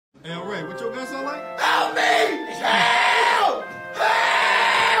Hey, Ray, what your gun sound like? Help me! Help!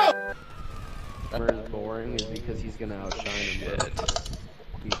 Help! Where's boring is because he's gonna outshine him.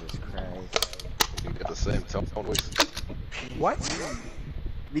 Jesus Christ. You get the same tone voice. What?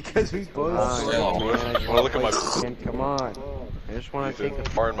 Because we both. Wanna look at my. Come on. I just wanna take a.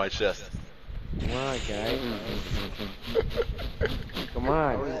 Far in my chest. Come on, guy. Come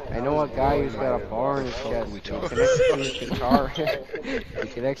on. I know a guy who's got a bar in his chest. He can execute his guitar. He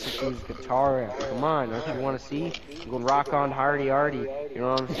can execute his guitar. Come on, don't you want to see? You can rock on hardy hardy. You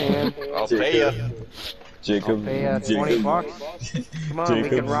know what I'm saying? I'll pay ya. Jacob, I'll pay you 20 bucks. Come on, we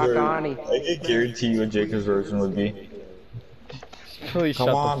can rock on. I can guarantee you what Jacob's version would be. Please Come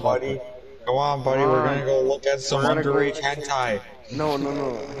on, buddy. Come on, buddy. We're gonna go look at some underage hentai. No.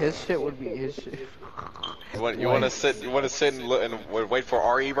 His shit would be his shit. You wanna sit and wait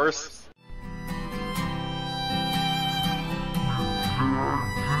for RE verse?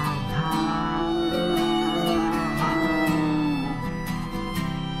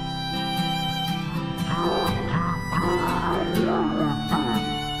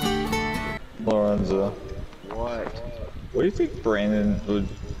 Lorenzo. What? What do you think Brandon would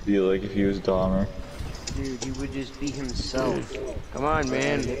be like if he was Dahmer? Dude, he would just be himself. Come on,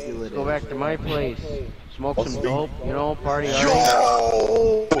 man. Let's go back to my place. Smoke some dope, you know, party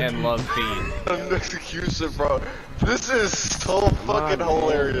Yo! and love feed. An execution, bro. This is so fucking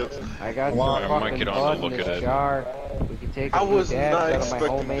hilarious. I got Come on, some I might fucking get on bud to in look this at it. jar. We can take I a few was dabs not out of my expecting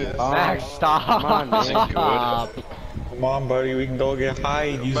homemade this. bomb. Max, stop. Come on, man. Stop. Come on, buddy. We can go get high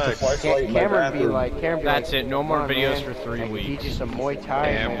and use the flashlight in my Cameron be bathroom. like, That's it, no more "Come on, videos man. for 3 I can weeks. teach you some Muay Thai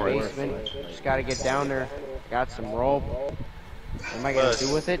in my Cameron. basement. Just gotta get down there. Got some rope. What am I gonna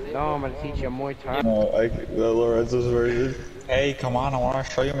do with it? No, I'm gonna teach you Muay Thai. No, Lorenzo's version. Hey, come on. I want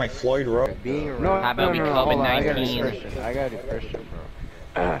to show you my Floyd rope. No, How about we no, club hold at on. I gotta do 19? Christian. I gotta do Christian,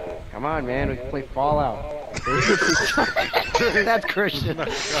 bro. Come on, man. We can play Fallout. That's Christian.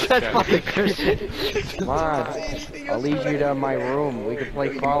 That's fucking Christian. Come on. I'll lead you to my room. We can play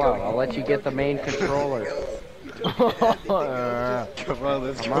Fallout. I'll let you get the main controller. Come on,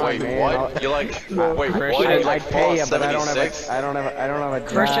 Wait, man. what? You like? Wait, what? Christian, You like I'd pay you, but I don't have 76? a job.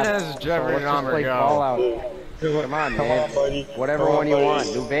 Christian has Jeffrey so let's just Dahmer play go. Fallout. Come on, man. buddy. Whatever Come on, one you buddy. want.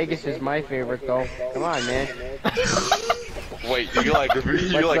 New Vegas is my favorite, though. Come on, man. Wait, you like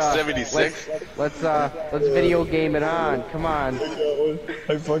 76? Let's video game it on. Come on.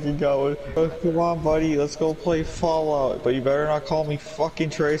 I fucking got one. Oh, come on, buddy. Let's go play Fallout. But you better not call me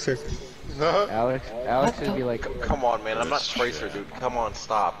fucking Tracer. Alex would be like, Come on, man. I'm not Tracer, dude. Come on,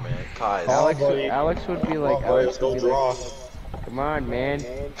 stop, man. Guys. Alex buddy. would be Come like, on, buddy. Let's go draw. come on, man.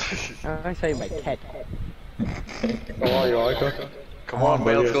 I say my cat. Come on, you like her? Come on,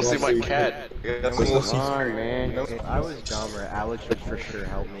 man. Let's go see my cat. Yeah, Come on, man. If I was dumber, Alex would for sure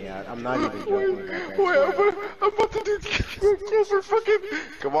help me out. I'm not even joking about that. I'm about to do for fucking.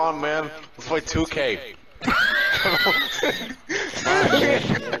 Come on, man. Let's play 2K.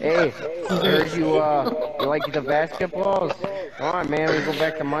 Hey, I heard you like the basketballs? Come on, man, we go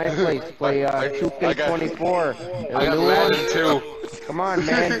back to my place, play 2K24. I got Madden too. Come on,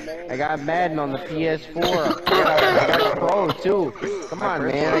 man, I got Madden on the PS4. I got Pro too. Come on,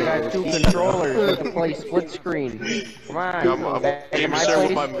 man, I got 2 controllers. We can play split screen. Come on, I'm back to game my share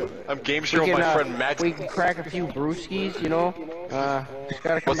with place. I'm game share with my friend Max. We can crack a few brewskis, you know. Just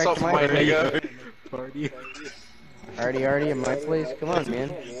gotta come What's back up, to my my place. nigga? Already in my place. Come on,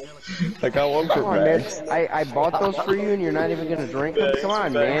 man. I got one Come for on, man. Max. I bought those for you, and you're not even gonna drink them. Come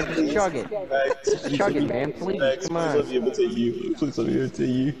on, man. Just chug it. Just chug it, man. Please. Max, Come please on. let me imitate you. Please let me imitate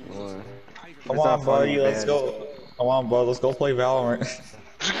you. Come It's on, not buddy. funny, Let's man. go. Come on, bud. Let's go play Valorant.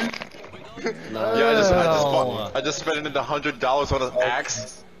 Yeah, I just spent into $100 on an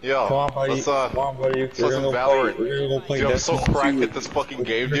axe. Yo, Come on, buddy. let's Come on, buddy. play some Valorant. We're gonna go play Dude, I'm so Destiny cracked 2. at this fucking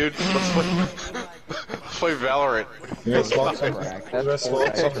game, dude. Let's play Valorant. We're gonna smoke some. Crack. We're gonna That's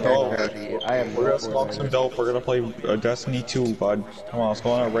smoke some dope. I have We're no gonna smoke some dope. We're gonna play Destiny 2, bud. Come on, let's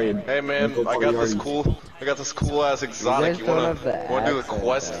go on a raid. Hey man, I got this cool ass exotic. You wanna do the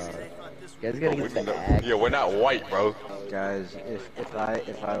quest? You guys gotta get the axe. Yeah, we're not white, bro. Guys, if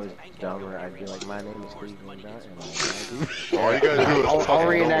I was dumber, I'd be like, my name is Cleveland. All you gotta do is I'll fucking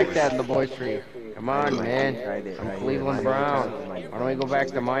reenact know. that in the boys' tree. Come on, man. I'm Cleveland Brown. Why don't we go back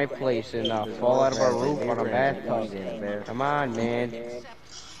to my place and fall out of our roof on a bathtub? Come on, man.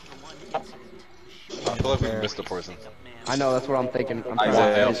 I feel like we missed a person. I know, that's what I'm thinking. I'm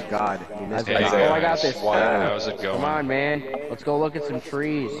Isaiah. trying to God. Hey, Oh, I got this. How's it going? Come on, man. Let's go look at some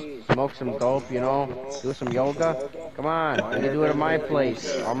trees. Smoke some dope, you know. Do some yoga. Come on. We can do it at my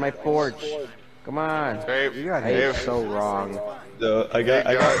place. On my porch.